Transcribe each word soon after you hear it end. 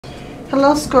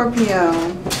Hello Scorpio,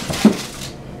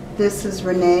 this is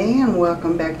Renee and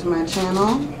welcome back to my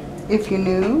channel. If you're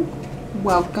new,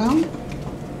 welcome.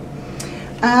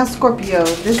 Scorpio,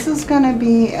 this is going to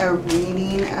be a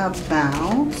reading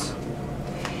about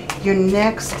your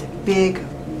next big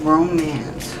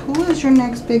romance. Who is your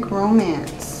next big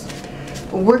romance?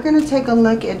 We're going to take a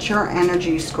look at your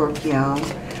energy, Scorpio.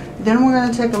 Then we're going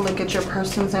to take a look at your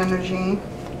person's energy.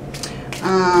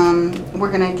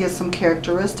 We're going to get some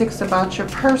characteristics about your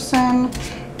person.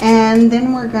 And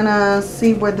then we're going to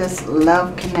see where this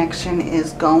love connection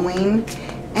is going.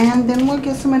 And then we'll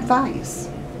get some advice.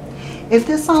 If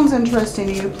this sounds interesting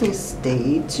to you, please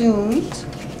stay tuned.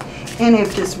 And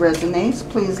if this resonates,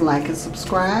 please like and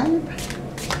subscribe.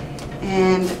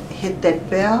 And hit that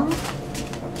bell.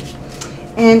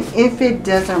 And if it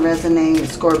doesn't resonate,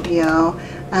 Scorpio,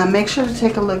 make sure to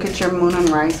take a look at your moon and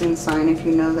rising sign if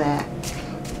you know that.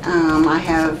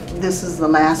 This is the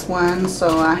last one,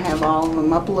 so I have all of them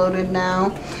uploaded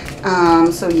now.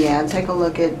 So yeah, take a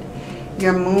look at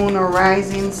your moon or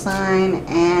rising sign,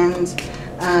 and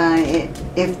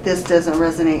if this doesn't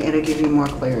resonate, it'll give you more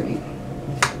clarity.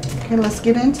 Okay, let's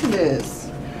get into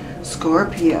this.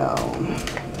 Scorpio.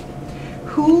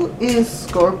 Who is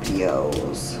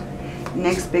Scorpio's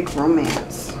next big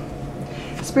romance?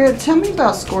 Spirit, tell me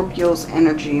about Scorpio's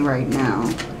energy right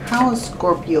now. How is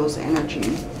Scorpio's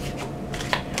energy?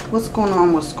 What's going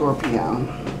on with Scorpio?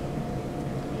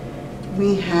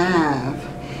 We have,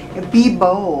 be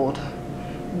bold.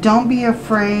 Don't be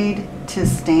afraid to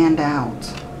stand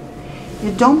out.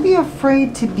 Don't be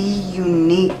afraid to be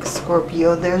unique,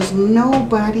 Scorpio. There's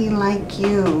nobody like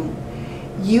you.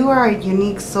 You are a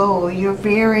unique soul. You're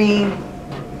very,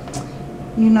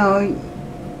 you know,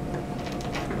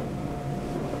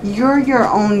 you're your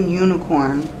own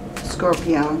unicorn,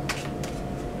 Scorpio.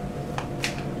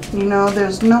 You know,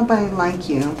 there's nobody like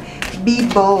you. Be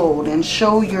bold and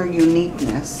show your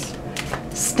uniqueness.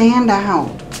 Stand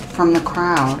out from the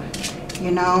crowd,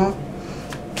 you know.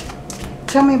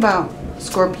 Tell me about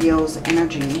Scorpio's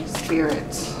energy,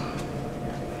 spirits.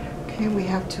 Okay, we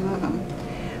have two of them.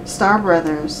 Star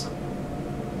Brothers.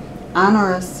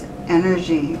 Honorous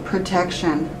energy,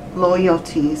 protection,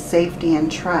 loyalty, safety,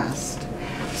 and trust.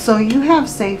 So you have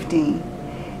safety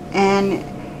and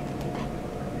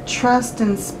trust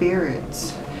in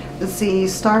spirits. See,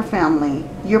 Star Family,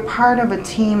 you're part of a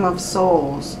team of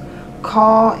souls.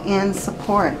 Call in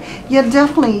support. Yeah,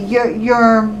 definitely,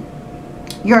 your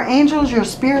angels, your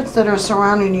spirits that are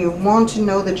surrounding you want to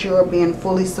know that you are being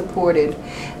fully supported.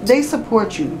 They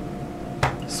support you,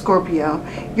 Scorpio.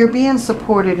 You're being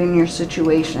supported in your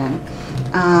situation.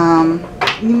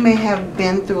 You may have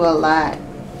been through a lot,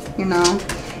 you know,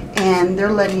 and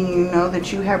they're letting you know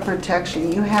that you have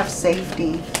protection, you have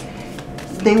safety.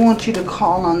 They want you to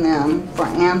call on them for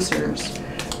answers.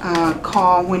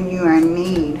 Call when you are in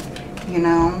need, you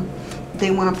know. They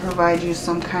want to provide you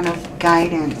some kind of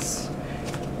guidance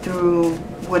through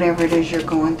whatever it is you're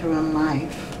going through in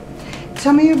life.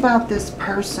 Tell me about this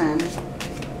person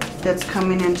that's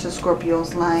coming into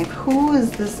Scorpio's life. Who is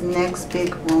this next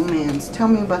big romance? Tell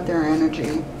me about their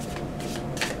energy.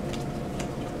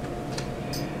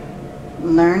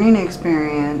 Learning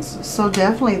experience. So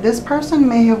definitely this person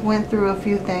may have went through a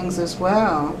few things as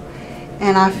well,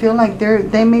 and I feel like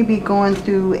they may be going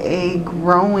through a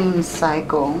growing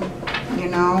cycle, you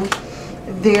know.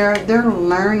 They're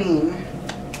learning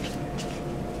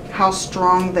how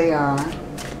strong they are.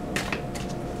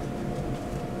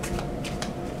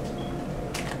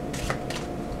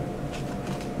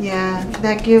 Yeah,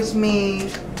 that gives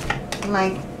me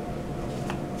like,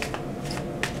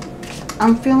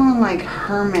 I'm feeling like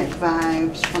hermit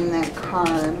vibes from that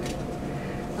card.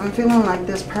 I'm feeling like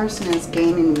this person is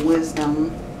gaining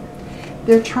wisdom.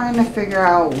 They're trying to figure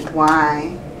out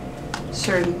why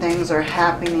certain things are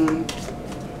happening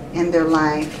in their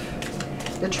life.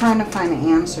 They're trying to find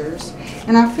answers.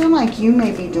 And I feel like you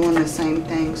may be doing the same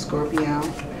thing, Scorpio.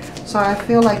 So I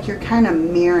feel like you're kind of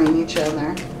mirroring each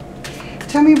other.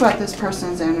 Tell me about this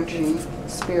person's energy.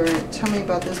 Spirit, tell me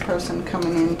about this person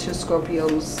coming into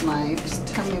Scorpio's life.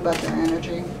 Tell me about their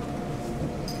energy.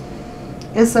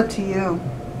 It's up to you.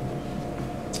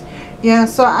 Yeah,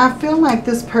 so I feel like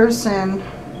this person,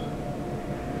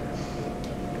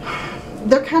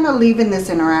 they're kind of leaving this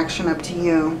interaction up to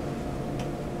you,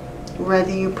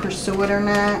 whether you pursue it or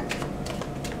not.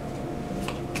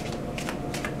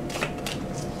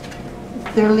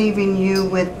 They're leaving you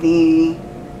with the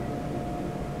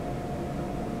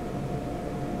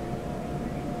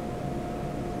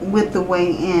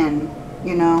way in,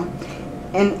 you know,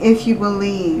 and if you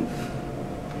believe.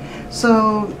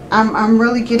 So I'm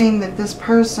really getting that this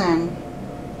person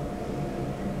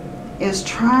is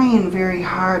trying very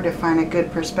hard to find a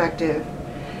good perspective.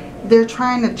 They're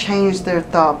trying to change their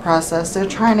thought process. They're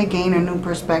trying to gain a new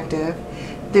perspective.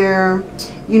 They're,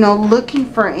 you know, looking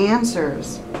for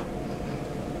answers.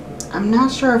 I'm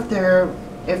not sure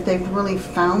if they've really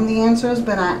found the answers,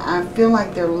 but I feel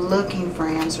like they're looking for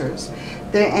answers.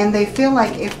 And they feel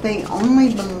like if they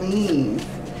only believe,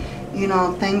 you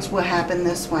know, things will happen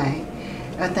this way,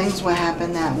 or things will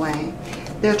happen that way.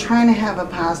 They're trying to have a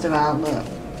positive outlook.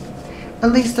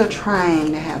 At least they're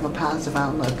trying to have a positive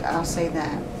outlook. I'll say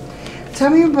that. Tell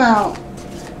me about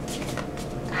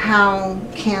how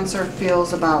Cancer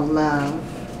feels about love.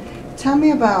 Tell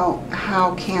me about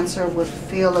how Cancer would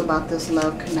feel about this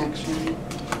love connection.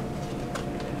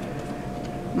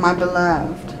 My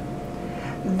beloved,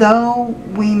 though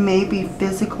we may be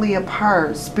physically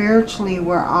apart, spiritually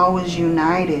we're always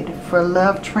united. For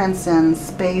love transcends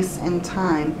space and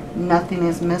time. Nothing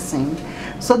is missing.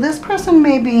 So this person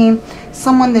may be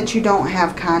someone that you don't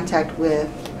have contact with.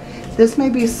 This may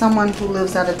be someone who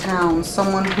lives out of town,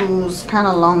 someone who's kind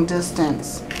of long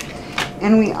distance.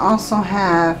 And we also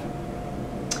have,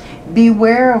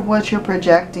 beware of what you're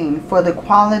projecting, for the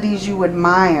qualities you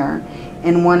admire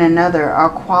in one another are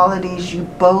qualities you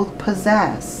both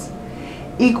possess.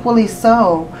 Equally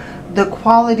so, the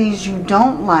qualities you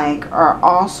don't like are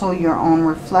also your own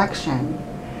reflection.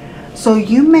 So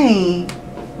you may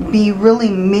be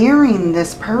really mirroring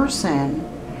this person,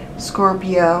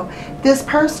 Scorpio. This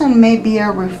person may be a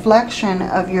reflection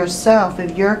of yourself,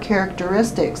 of your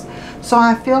characteristics. So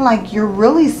I feel like you're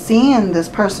really seeing this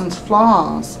person's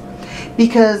flaws,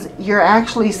 because you're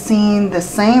actually seeing the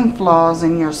same flaws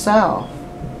in yourself.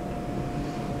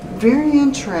 Very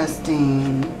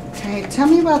interesting. Okay, tell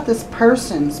me about this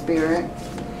person, Spirit.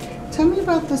 Tell me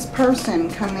about this person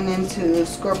coming into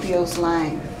Scorpio's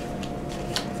life.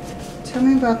 Tell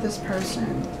me about this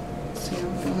person. Let's see,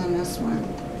 I'm feeling this one.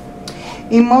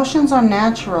 Emotions are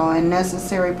natural and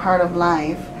necessary part of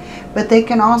life, but they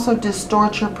can also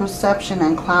distort your perception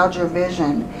and cloud your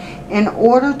vision. In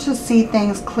order to see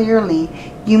things clearly,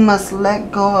 you must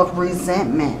let go of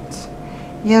resentment.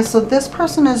 Yeah, so this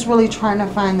person is really trying to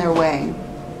find their way.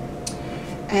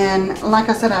 And like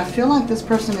I said, I feel like this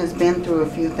person has been through a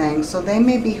few things. So they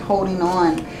may be holding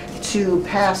on to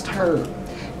past hurt,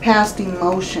 past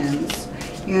emotions,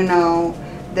 you know,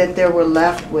 that they were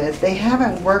left with. They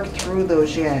haven't worked through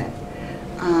those yet.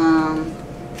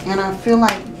 And I feel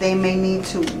like they may need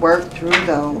to work through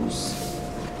those.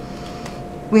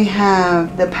 We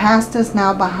have, the past is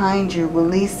now behind you.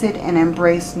 Release it and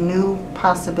embrace new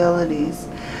possibilities.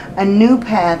 A new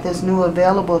path is now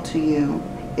available to you.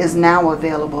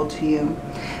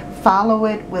 Follow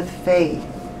it with faith.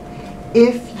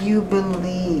 If you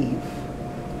believe,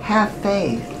 have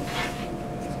faith.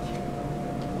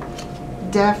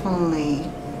 Definitely.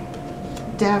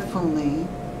 Definitely.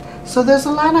 So there's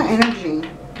a lot of energy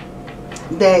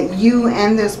that you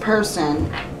and this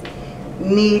person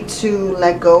need to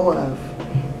let go of,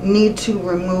 need to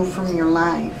remove from your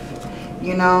life.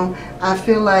 You know, I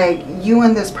feel like you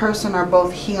and this person are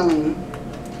both healing.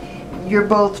 You're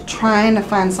both trying to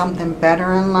find something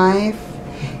better in life.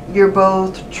 You're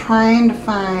both trying to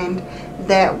find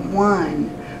that one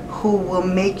who will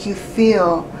make you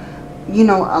feel, you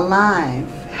know, alive,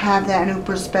 have that new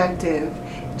perspective,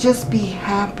 just be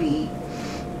happy.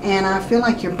 And I feel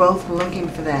like you're both looking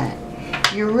for that.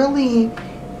 You're really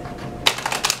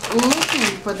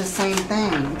looking for the same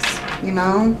things, you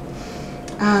know.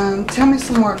 Tell me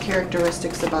some more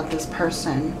characteristics about this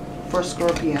person for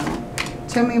Scorpio.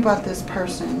 Tell me about this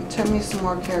person. Tell me some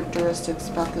more characteristics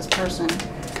about this person.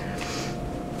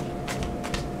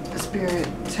 Spirit,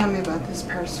 tell me about this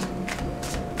person.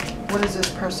 What is this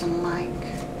person like?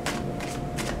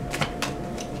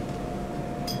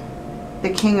 The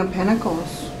King of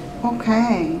Pentacles.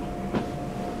 Okay.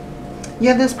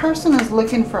 Yeah, this person is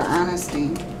looking for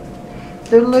honesty.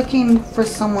 They're looking for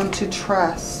someone to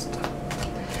trust.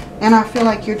 And I feel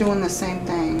like you're doing the same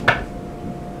thing.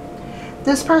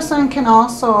 This person can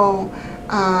also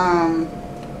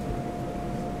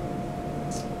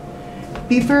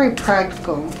be very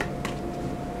practical.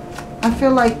 I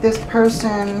feel like this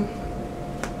person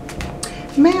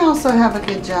may also have a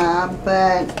good job,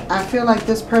 but I feel like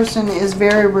this person is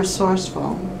very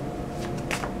resourceful.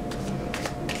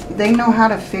 They know how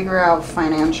to figure out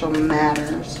financial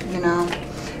matters, you know.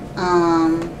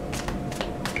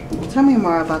 Tell me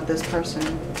more about this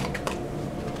person.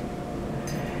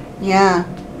 Yeah.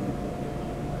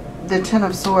 The Ten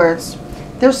of Swords.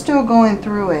 They're still going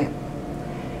through it.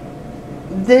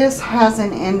 This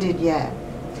hasn't ended yet.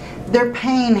 Their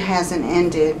pain hasn't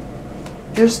ended.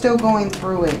 They're still going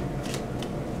through it.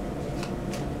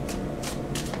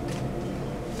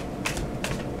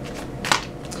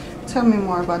 Tell me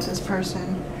more about this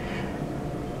person.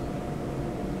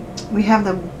 We have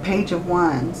the Page of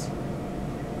Wands.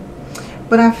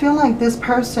 But I feel like this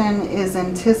person is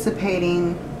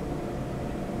anticipating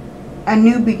a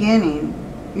new beginning,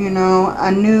 you know,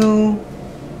 a new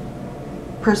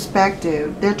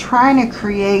perspective. They're trying to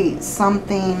create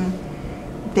something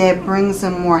that brings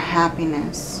them more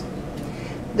happiness.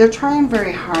 They're trying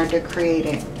very hard to create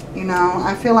it, you know.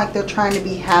 I feel like they're trying to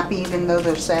be happy even though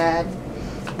they're sad.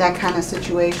 That kind of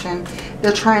situation.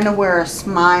 They're trying to wear a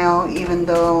smile even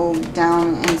though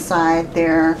down inside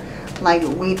they're like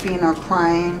weeping or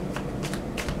crying.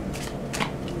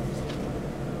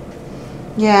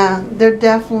 Yeah, they're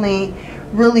definitely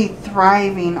really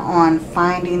thriving on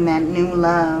finding that new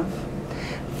love,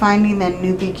 finding that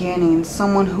new beginning,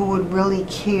 someone who would really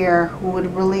care, who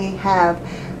would really have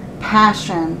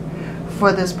passion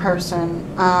for this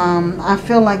person. I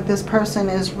feel like this person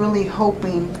is really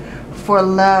hoping for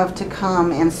love to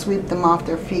come and sweep them off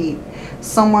their feet.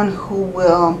 Someone who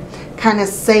will kind of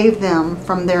save them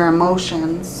from their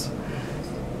emotions.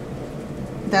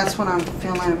 That's what I'm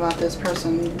feeling about this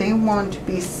person. They want to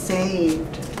be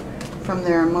saved from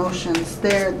their emotions.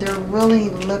 They're really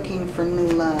looking for new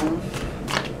love.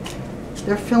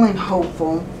 They're feeling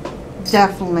hopeful.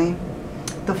 Definitely.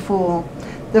 The Fool.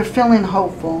 They're feeling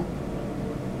hopeful.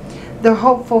 They're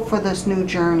hopeful for this new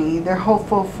journey. They're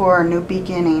hopeful for a new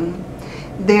beginning.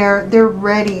 They're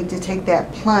ready to take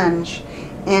that plunge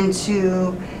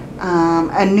into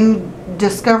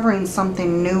discovering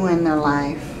something new in their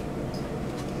life.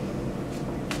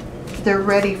 They're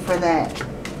ready for that,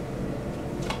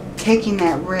 taking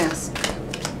that risk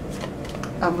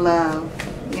of love,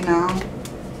 you know.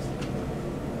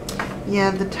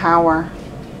 Yeah, the Tower.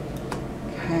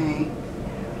 Okay.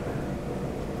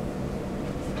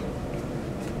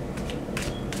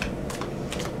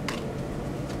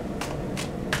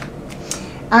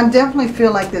 I definitely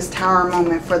feel like this Tower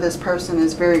moment for this person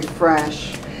is very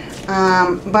fresh.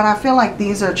 But I feel like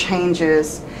these are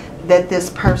changes that this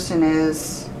person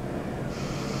is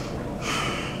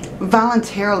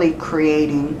voluntarily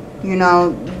creating. You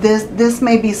know, this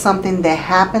may be something that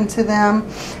happened to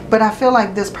them, but I feel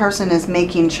like this person is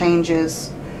making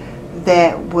changes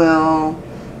that will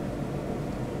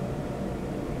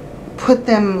put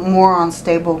them more on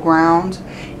stable ground.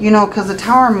 You know, because the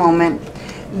Tower moment,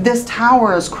 this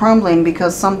tower is crumbling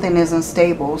because something isn't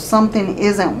stable. Something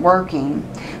isn't working.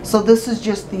 So this is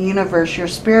just the universe, your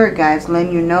spirit guides,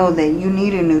 letting you know that you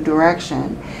need a new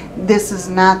direction. This is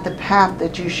not the path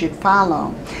that you should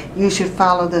follow. You should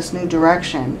follow this new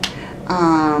direction.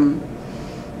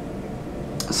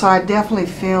 So I definitely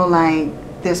feel like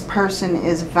this person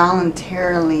is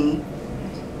voluntarily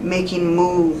making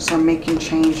moves or making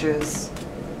changes.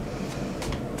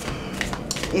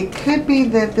 It could be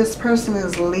that this person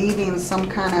is leaving some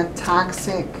kind of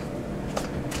toxic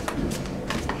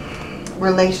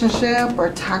relationship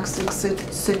or toxic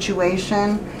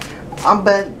situation.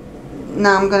 But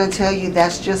now I'm going to tell you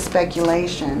that's just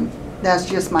speculation. That's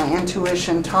just my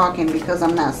intuition talking, because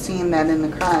I'm not seeing that in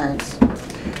the cards.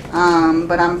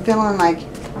 But I'm feeling like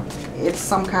it's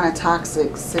some kind of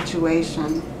toxic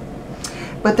situation.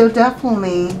 But they're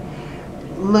definitely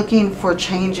looking for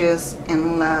changes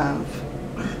in love.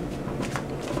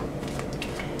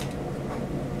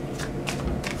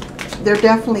 They're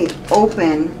definitely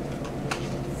open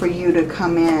for you to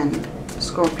come in,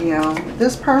 Scorpio.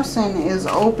 This person is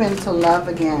open to love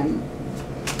again.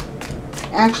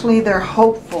 Actually, they're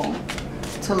hopeful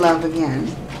to love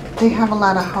again. They have a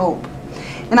lot of hope.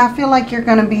 And I feel like you're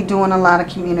going to be doing a lot of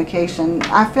communication.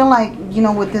 I feel like, you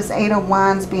know, with this Eight of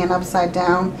Wands being upside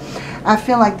down, I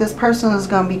feel like this person is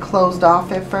going to be closed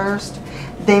off at first.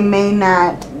 They may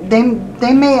not, they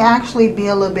may actually be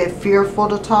a little bit fearful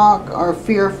to talk or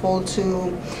fearful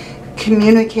to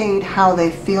communicate how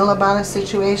they feel about a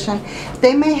situation.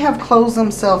 They may have closed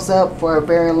themselves up for a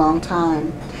very long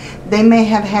time. They may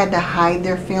have had to hide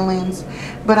their feelings.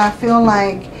 But I feel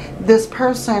like this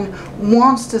person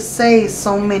wants to say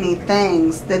so many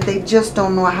things that they just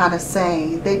don't know how to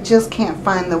say. They just can't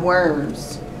find the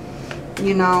words,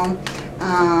 you know.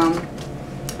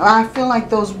 I feel like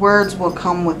those words will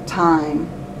come with time.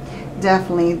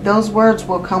 Definitely, those words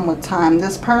will come with time.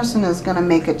 This person is going to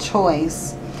make a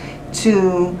choice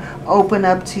to open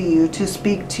up to you, to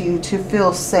speak to you, to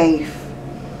feel safe.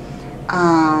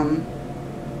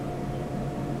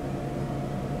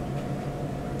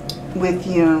 With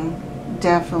you,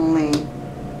 definitely.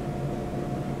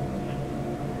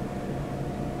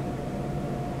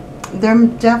 They're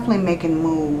definitely making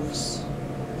moves.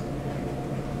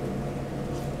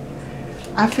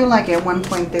 I feel like at one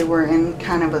point they were in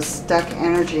kind of a stuck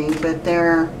energy, but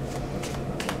they're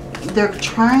they're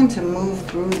trying to move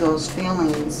through those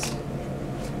feelings.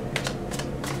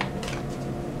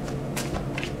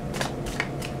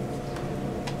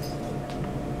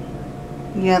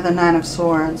 Yeah, the Nine of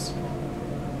Swords.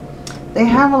 They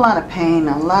have a lot of pain,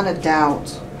 a lot of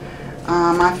doubt.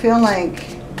 I feel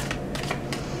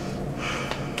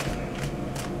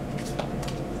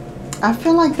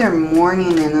like they're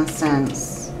mourning in a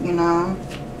sense, you know.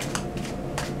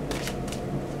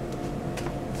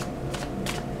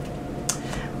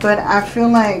 But I feel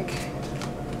like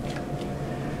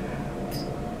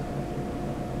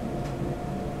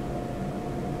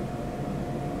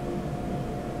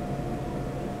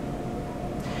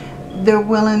they're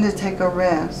willing to take a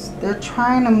risk. They're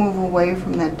trying to move away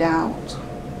from the doubt.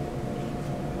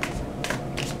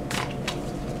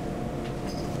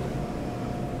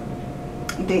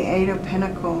 The Eight of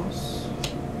Pentacles.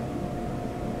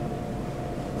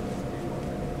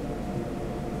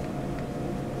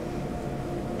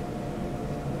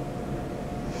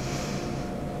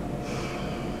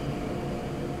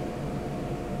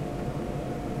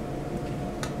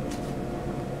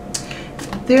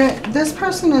 This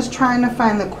person is trying to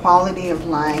find the quality of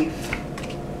life.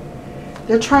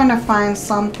 They're trying to find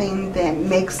something that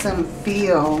makes them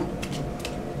feel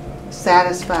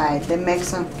satisfied, that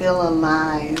makes them feel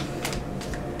alive.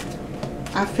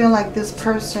 I feel like this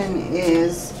person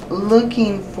is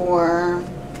looking for,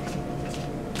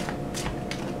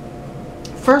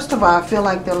 first of all, I feel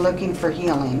like they're looking for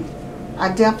healing. I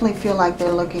definitely feel like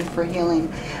they're looking for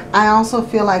healing. I also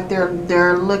feel like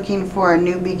they're looking for a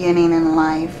new beginning in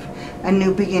life, a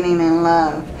new beginning in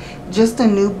love, just a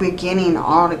new beginning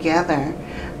altogether.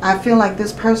 I feel like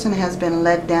this person has been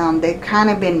let down. They've kind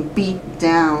of been beat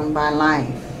down by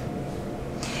life.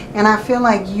 And I feel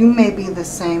like you may be the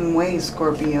same way,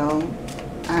 Scorpio.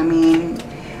 I mean,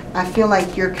 I feel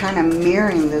like you're kind of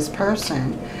mirroring this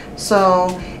person.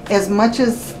 So as much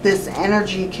as this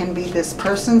energy can be this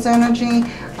person's energy,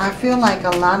 I feel like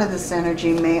a lot of this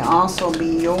energy may also be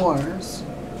yours.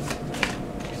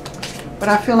 But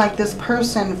I feel like this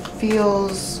person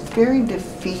feels very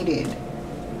defeated.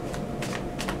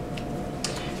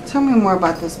 Tell me more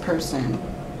about this person.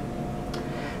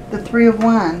 The Three of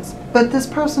Wands. But this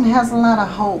person has a lot of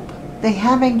hope. They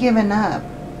haven't given up.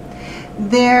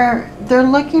 They're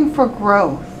looking for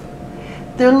growth.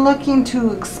 They're looking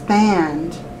to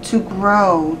expand, to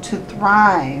grow, to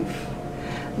thrive.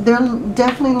 They're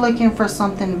definitely looking for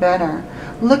something better.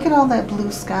 Look at all that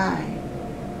blue sky.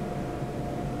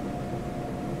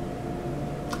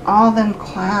 All them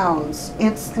clouds.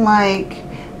 It's like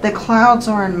the clouds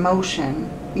are in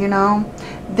motion, you know.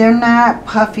 They're not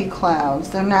puffy clouds.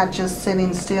 They're not just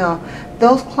sitting still.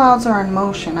 Those clouds are in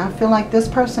motion. I feel like this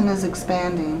person is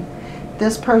expanding.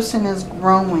 This person is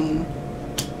growing.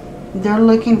 They're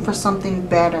looking for something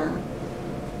better.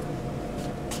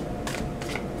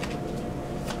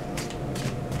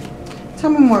 Tell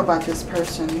me more about this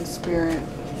person, Spirit.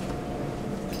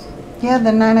 Yeah,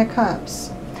 the Nine of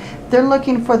Cups. They're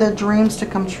looking for their dreams to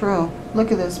come true.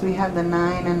 Look at this. We have the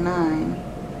 9 and 9.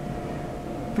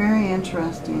 Very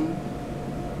interesting.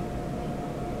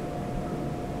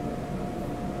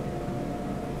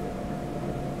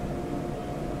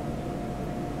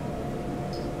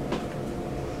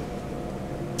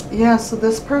 Yeah, so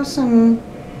this person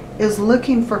is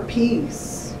looking for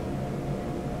peace.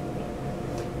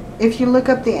 If you look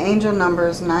up the angel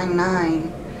numbers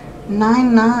 99,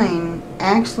 99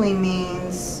 actually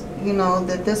means, you know,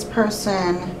 that this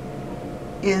person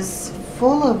is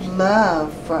full of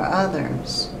love for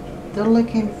others. They're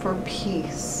looking for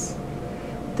peace.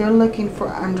 They're looking for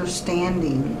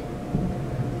understanding,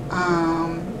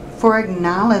 for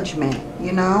acknowledgement,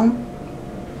 you know.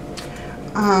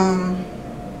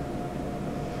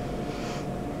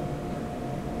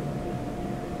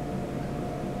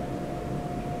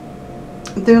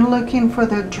 They're looking for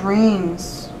their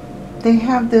dreams. They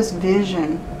have this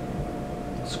vision,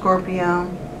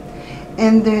 Scorpio.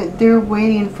 And they're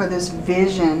waiting for this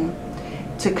vision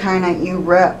to kind of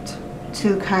erupt,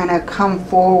 to kind of come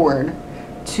forward,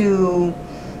 to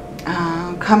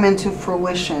come into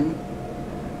fruition.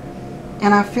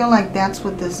 And I feel like that's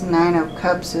what this Nine of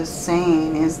Cups is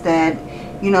saying, is that,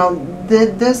 you know,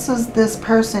 this is this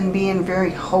person being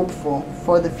very hopeful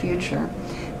for the future.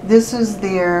 This is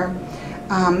their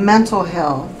mental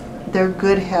health, their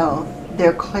good health,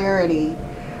 their clarity,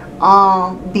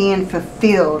 all being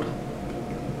fulfilled.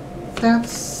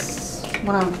 That's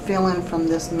what I'm feeling from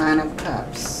this Nine of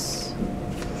Cups.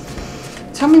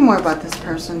 Tell me more about this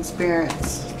person,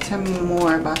 spirits. Tell me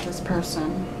more about this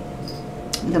person.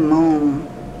 The Moon.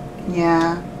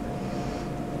 Yeah.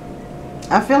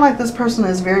 I feel like this person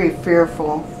is very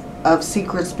fearful of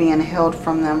secrets being held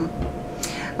from them.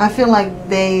 I feel like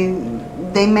they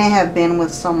may have been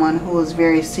with someone who was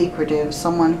very secretive,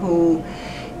 someone who,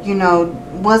 you know,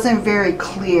 wasn't very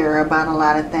clear about a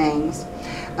lot of things.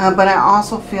 But I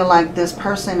also feel like this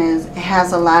person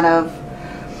has a lot of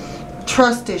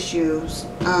trust issues.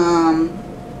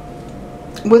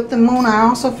 With the moon, I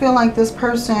also feel like this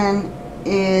person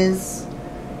is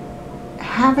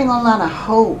having a lot of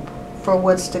hope for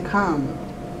what's to come.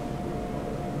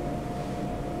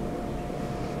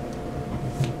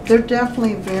 They're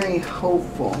definitely very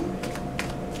hopeful.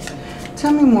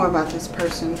 Tell me more about this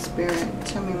person, Spirit.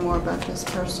 Tell me more about this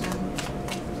person.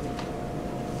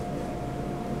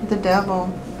 The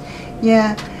Devil.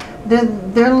 Yeah,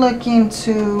 they're looking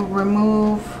to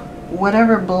remove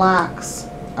whatever blocks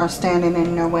are standing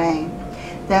in their way.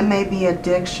 That may be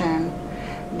addiction.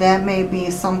 That may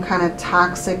be some kind of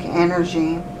toxic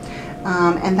energy.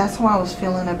 And that's what I was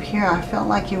feeling up here. I felt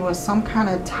like it was some kind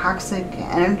of toxic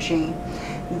energy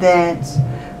that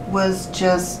was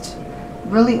just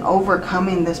really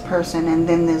overcoming this person, and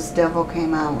then this Devil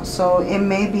came out. So it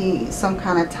may be some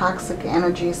kind of toxic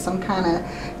energy, some kind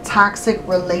of toxic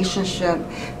relationship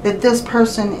that this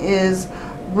person is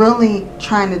really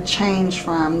trying to change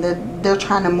from, that they're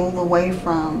trying to move away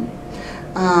from.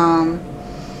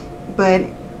 But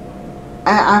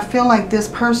I feel like this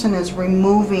person is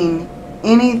removing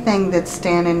anything that's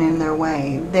standing in their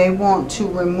way. They want to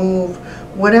remove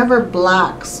whatever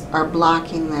blocks are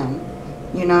blocking them,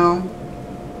 you know.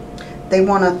 They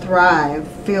want to thrive,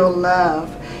 feel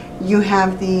love. You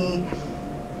have the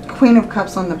Queen of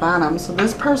Cups on the bottom. So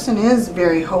this person is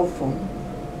very hopeful.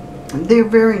 They're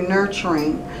very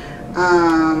nurturing.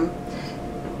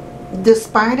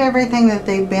 Despite everything that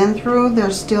they've been through,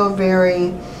 they're still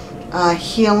very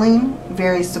healing,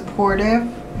 very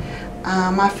supportive.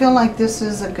 I feel like this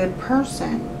is a good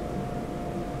person.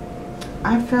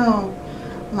 I feel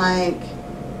like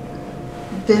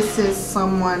this is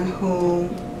someone who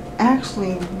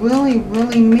actually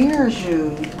really mirrors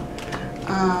you,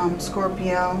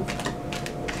 Scorpio.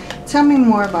 Tell me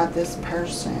more about this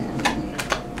person,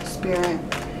 Spirit.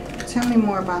 Tell me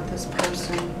more about this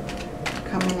person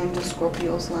coming into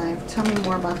Scorpio's life. Tell me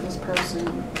more about this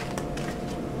person.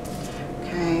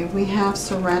 Okay, we have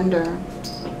surrender.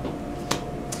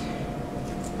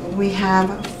 We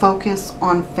have focus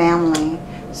on family.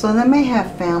 So they may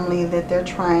have family that they're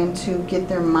trying to get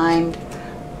their mind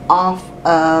off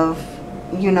of,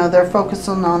 you know, they're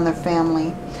focusing on their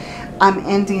family. I'm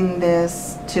ending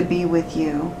this to be with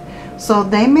you. So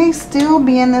they may still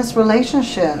be in this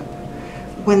relationship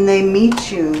when they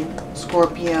meet you,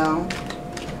 Scorpio.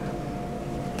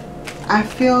 I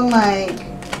feel like,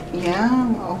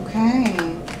 yeah,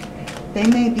 okay. They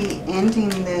may be ending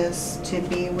this to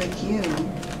be with you.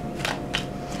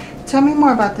 Tell me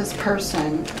more about this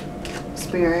person,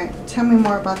 Spirit. Tell me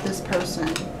more about this person.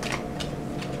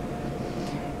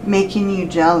 Making you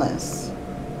jealous.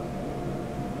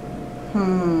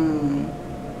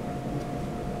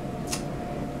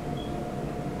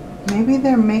 Maybe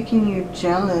they're making you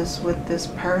jealous with this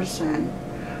person.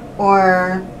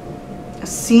 Or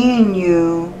seeing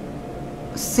you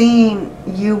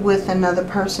with another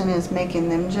person is making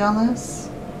them jealous.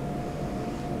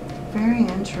 Very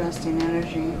interesting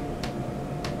energy.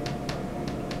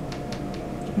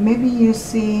 Maybe you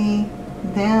see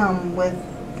them with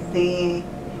the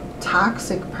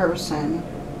toxic person.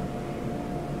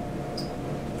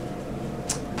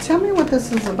 Tell me what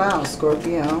this is about,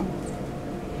 Scorpio.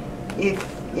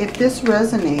 If this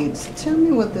resonates, tell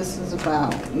me what this is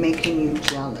about, making you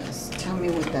jealous. Tell me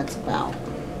what that's about.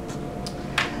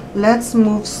 Let's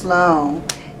move slow.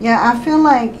 Yeah, I feel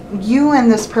like you and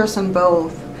this person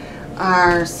both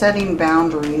are setting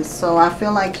boundaries. So I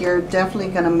feel like you're definitely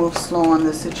going to move slow on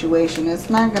this situation. It's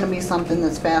not going to be something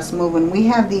that's fast moving. We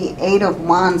have the 8 of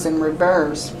Wands in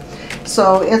reverse.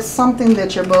 So it's something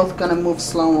that you're both going to move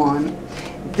slow on.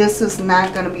 This is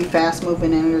not going to be fast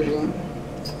moving energy.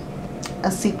 A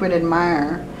secret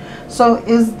admirer. So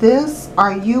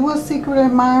are you a secret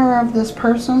admirer of this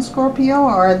person, Scorpio,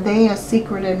 or are they a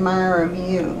secret admirer of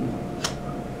you?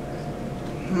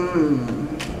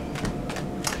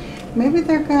 Maybe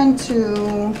they're going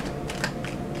to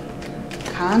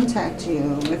contact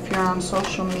you if you're on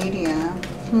social media.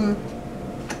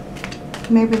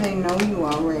 Maybe they know you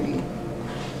already.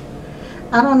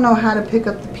 I don't know how to pick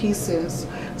up the pieces.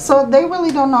 So they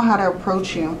really don't know how to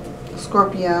approach you,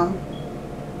 Scorpio.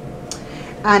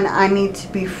 And I need to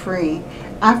be free.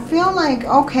 I feel like,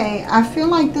 okay, I feel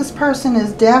like this person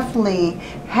is definitely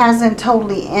hasn't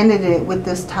totally ended it with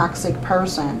this toxic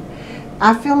person.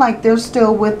 I feel like they're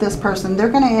still with this person. They're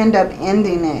going to end up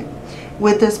ending it.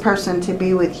 with this person to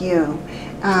be with you.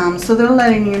 So they're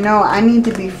letting you know, I need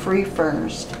to be free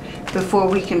first before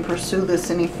we can pursue this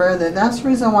any further. That's the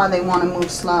reason why they want to move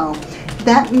slow.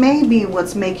 That may be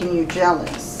what's making you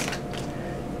jealous.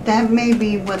 That may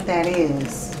be what that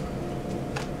is.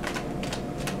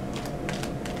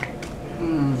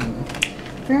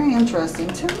 Very interesting.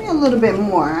 Tell me a little bit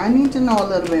more. I need to know a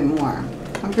little bit more.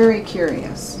 I'm very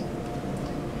curious.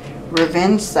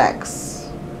 Revenge sex.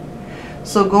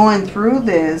 So going through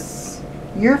this,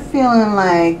 you're feeling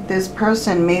like this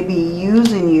person may be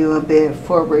using you a bit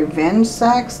for revenge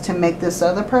sex to make this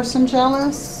other person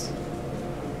jealous.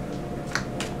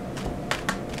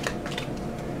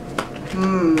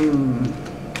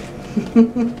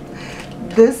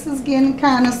 This is getting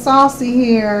kind of saucy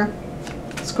here,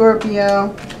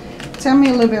 Scorpio. Tell me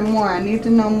a little bit more. I need to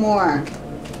know more.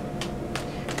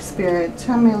 Spirit,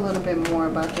 tell me a little bit more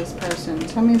about this person.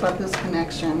 Tell me about this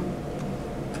connection.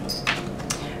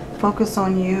 Focus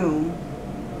on you.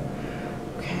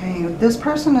 Okay, this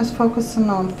person is focusing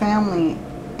on family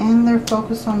and they're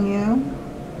focused on you.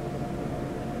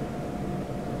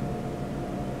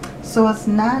 So it's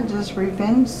not just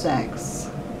revenge sex.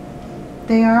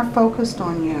 They are focused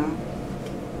on you.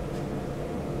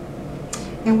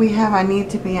 And we have, I need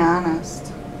to be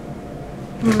honest.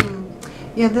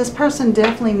 Yeah, this person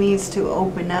definitely needs to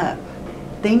open up.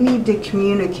 They need to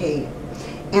communicate.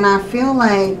 And I feel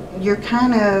like you're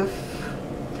kind of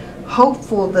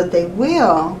hopeful that they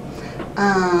will.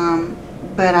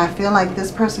 But I feel like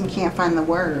this person can't find the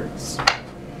words.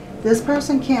 This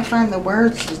person can't find the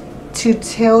words to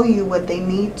tell you what they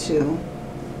need to.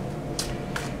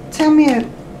 Tell me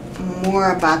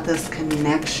more about this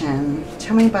connection.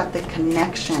 Tell me about the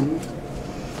connection.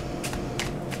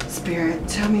 Spirit,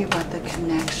 tell me about the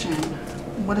connection.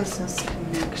 What is this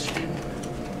connection?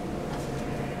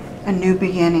 A new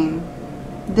beginning.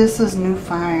 This is new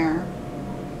fire,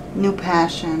 new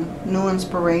passion, new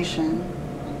inspiration.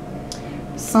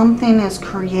 Something is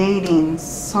creating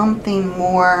something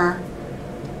more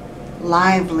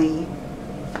lively,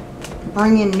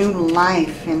 bringing new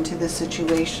life into the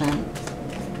situation.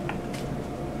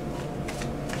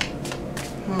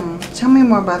 Tell me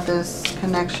more about this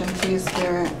connection, please,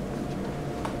 Spirit.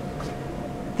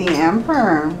 The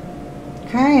Emperor.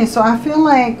 Okay, so I feel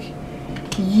like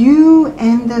you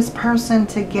and this person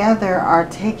together are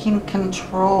taking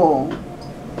control.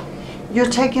 You're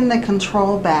taking the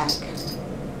control back.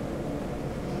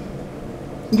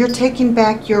 You're taking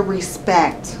back your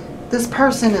respect. This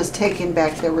person is taking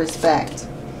back their respect.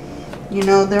 You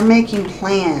know, they're making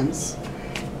plans.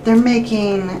 They're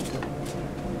making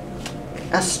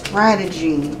a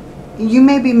strategy. You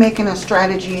may be making a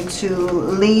strategy to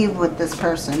leave with this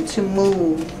person, to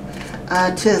move,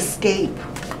 to escape.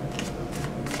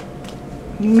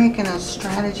 You're making a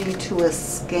strategy to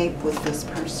escape with this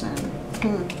person.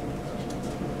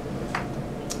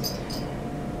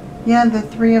 Yeah, the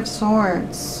Three of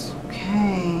Swords.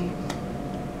 Okay.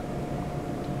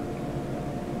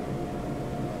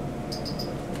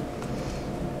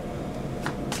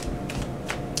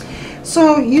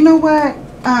 So, you know what,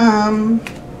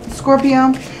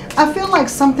 Scorpio? I feel like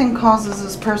something causes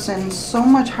this person so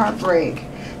much heartbreak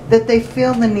that they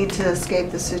feel the need to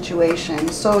escape the situation.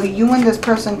 So you and this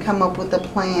person come up with a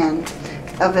plan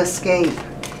of escape.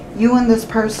 You and this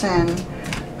person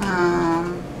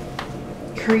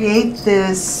create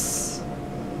this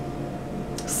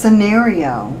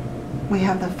scenario. We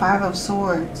have the Five of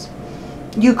Swords.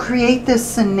 You create this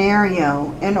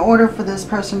scenario in order for this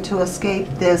person to escape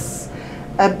this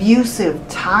abusive,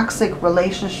 toxic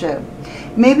relationship.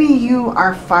 Maybe you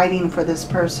are fighting for this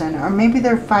person, or maybe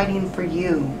they're fighting for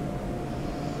you.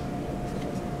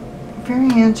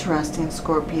 Very interesting,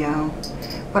 Scorpio.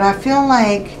 But I feel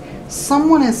like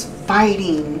someone is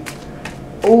fighting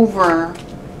over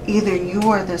either you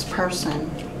or this person.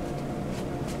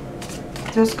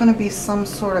 There's going to be some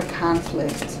sort of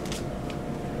conflict.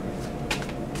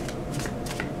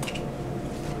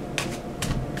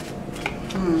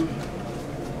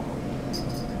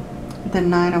 The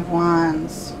Nine of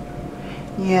Wands.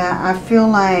 Yeah, I feel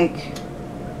like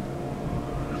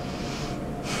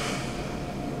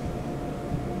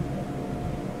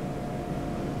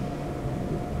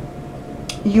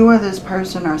you or this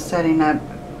person are setting up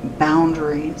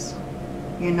boundaries.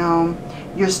 You know,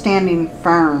 you're standing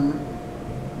firm.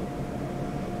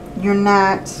 You're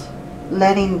not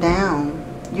letting down.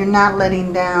 You're not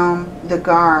letting down the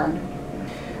guard.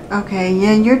 Okay,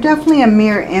 yeah, you're definitely a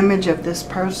mirror image of this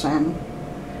person.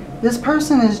 This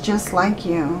person is just like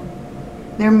you.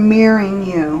 They're mirroring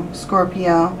you,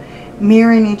 Scorpio.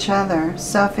 Mirroring each other.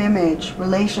 Self-image,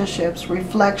 relationships,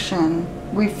 reflection.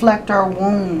 reflect our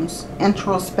wounds,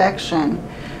 introspection.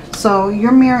 So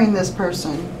you're mirroring this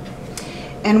person.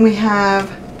 And we have,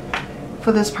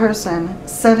 for this person,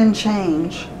 sudden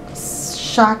change,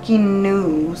 shocking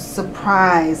news,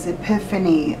 surprise,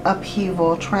 epiphany,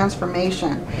 upheaval,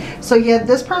 transformation. So yeah,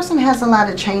 this person has a lot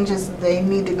of changes they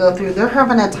need to go through. They're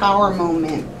having a tower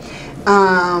moment.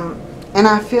 And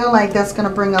I feel like that's going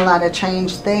to bring a lot of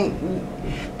change.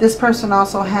 This person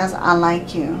also has I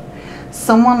like you.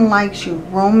 Someone likes you.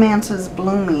 Romance is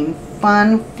blooming.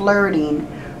 Fun, flirting.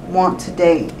 Want to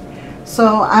date.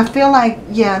 So I feel like,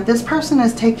 yeah, this person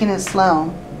is taking it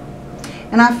slow.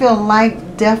 And I feel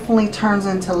like definitely turns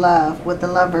into love with the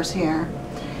Lovers here.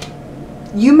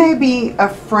 You may be a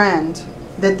friend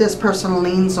that this person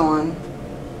leans on,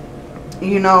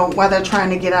 you know, while they're trying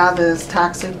to get out of this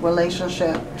toxic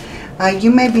relationship.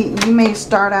 You may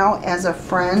start out as a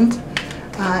friend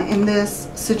in this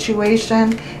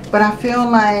situation, but I feel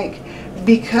like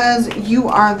because you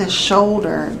are the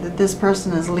shoulder that this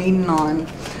person is leaning on,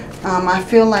 I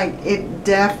feel like it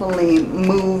definitely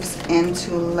moves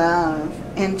into love,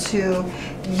 into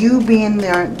you being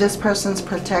this person's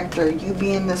protector, you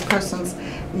being this person's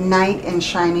knight in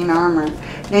shining armor.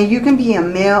 Now you can be a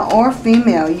male or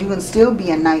female, you can still be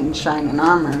a knight in shining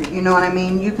armor, you know what I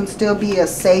mean? You can still be a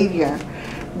savior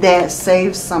that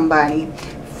saves somebody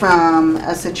from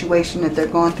a situation that they're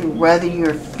going through, whether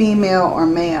you're female or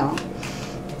male.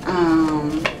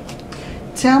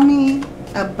 Tell me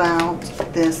about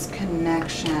this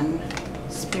connection,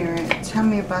 Spirit. Tell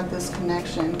me about this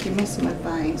connection. Give me some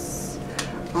advice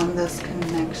on this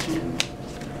connection.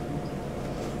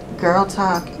 Girl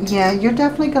talk. Yeah, you're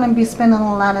definitely going to be spending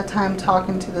a lot of time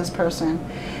talking to this person.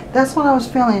 That's what I was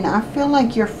feeling. I feel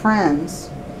like you're friends.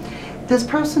 This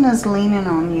person is leaning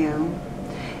on you.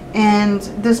 And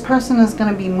this person is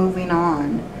going to be moving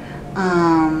on.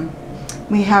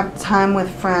 We have time with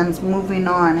friends, moving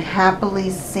on, happily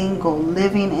single,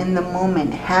 living in the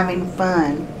moment, having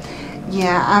fun.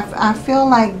 Yeah, I feel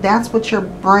like that's what you're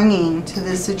bringing to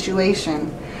this situation.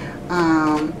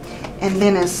 And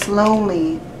then it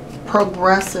slowly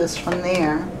progresses from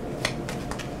there.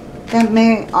 That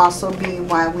may also be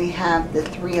why we have the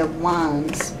Three of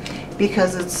Wands,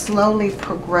 because it's slowly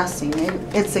progressing.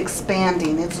 It's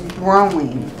expanding. It's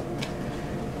growing.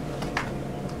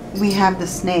 We have the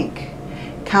Snake.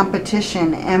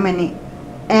 Competition, enemy,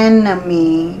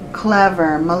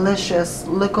 clever, malicious,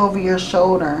 look over your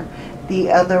shoulder,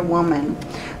 the other woman.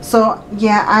 So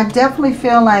yeah, I definitely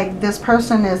feel like this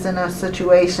person is in a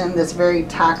situation that's very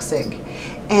toxic.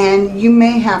 And you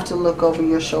may have to look over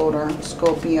your shoulder,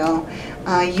 Scorpio.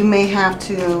 You may have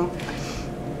to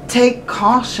take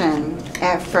caution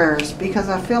at first, because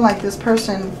I feel like this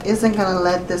person isn't going to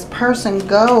let this person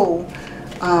go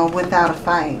without a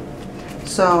fight.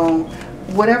 So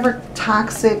whatever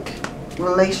toxic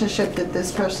relationship that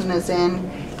this person is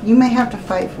in, you may have to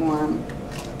fight for them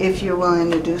if you're willing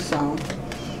to do so.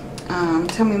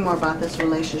 Tell me more about this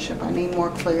relationship. I need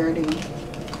more clarity.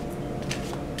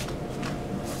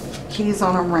 Keys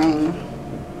on a ring.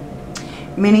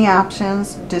 Many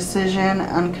options, decision,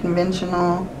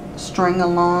 unconventional, string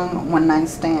along, one night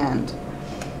stand.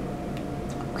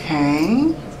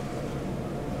 Okay.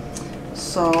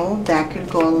 So that could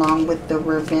go along with the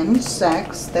revenge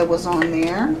sex that was on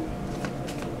there.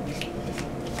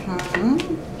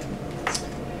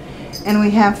 And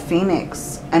we have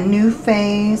Phoenix. A new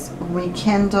phase,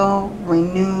 rekindle,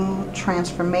 renew,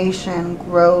 transformation,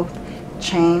 growth,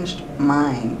 changed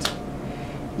mind.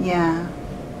 Yeah.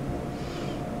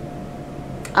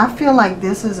 I feel like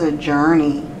this is a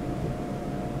journey,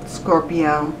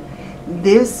 Scorpio.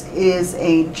 This is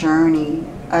a journey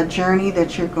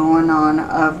that you're going on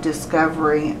of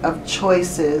discovery, of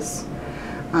choices.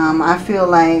 I feel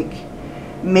like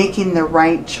making the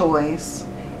right choice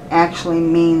actually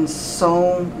means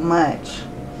so much.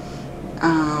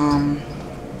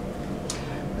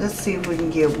 Let's see if we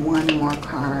can get one more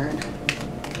card.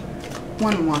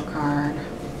 One more card.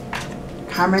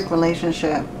 Karmic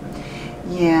relationship.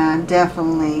 Yeah,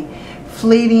 definitely.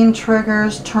 Fleeting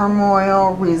triggers,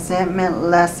 turmoil, resentment,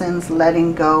 lessons,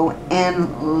 letting go,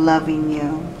 and loving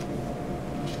you.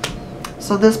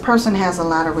 So this person has a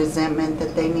lot of resentment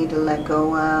that they need to let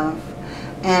go of.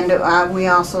 And we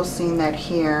also seen that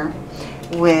here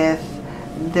with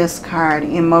this card.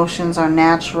 Emotions are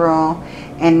natural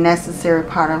and necessary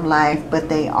part of life, but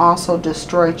they also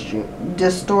distort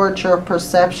your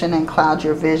perception and cloud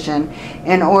your vision.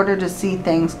 In order to see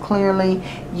things clearly,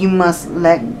 you must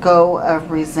let go of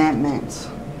resentment.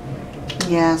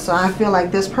 Yeah, so I feel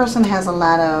like this person has a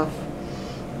lot of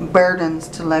burdens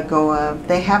to let go of.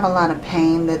 They have a lot of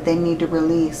pain that they need to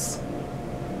release.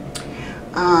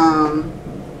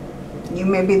 You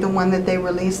may be the one that they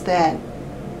release that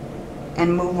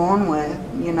and move on with,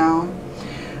 you know.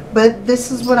 But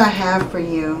this is what I have for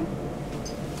you,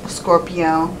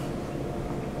 Scorpio.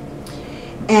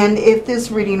 And if this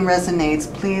reading resonates,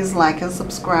 please like and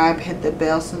subscribe. Hit the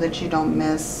bell so that you don't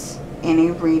miss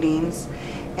any readings.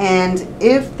 And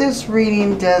if this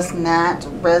reading does not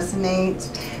resonate,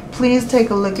 please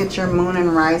take a look at your moon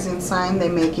and rising sign. They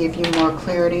may give you more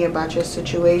clarity about your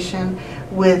situation.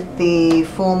 With the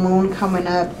full moon coming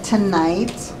up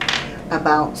tonight,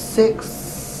 about 6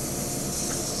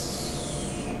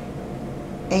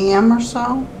 a.m. or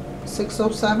so,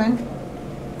 6:07.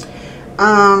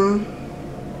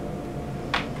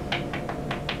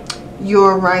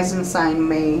 Your rising sign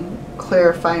may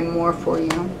clarify more for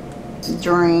you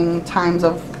during times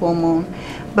of full moon.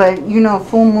 But you know,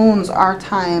 full moons are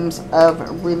times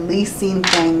of releasing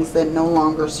things that no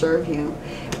longer serve you,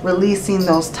 releasing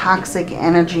those toxic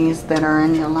energies that are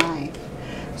in your life.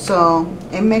 So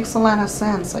it makes a lot of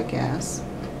sense, I guess.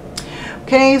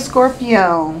 Okay,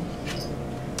 Scorpio,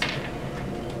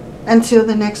 until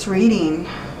the next reading,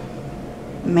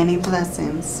 many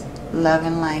blessings, love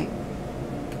and light.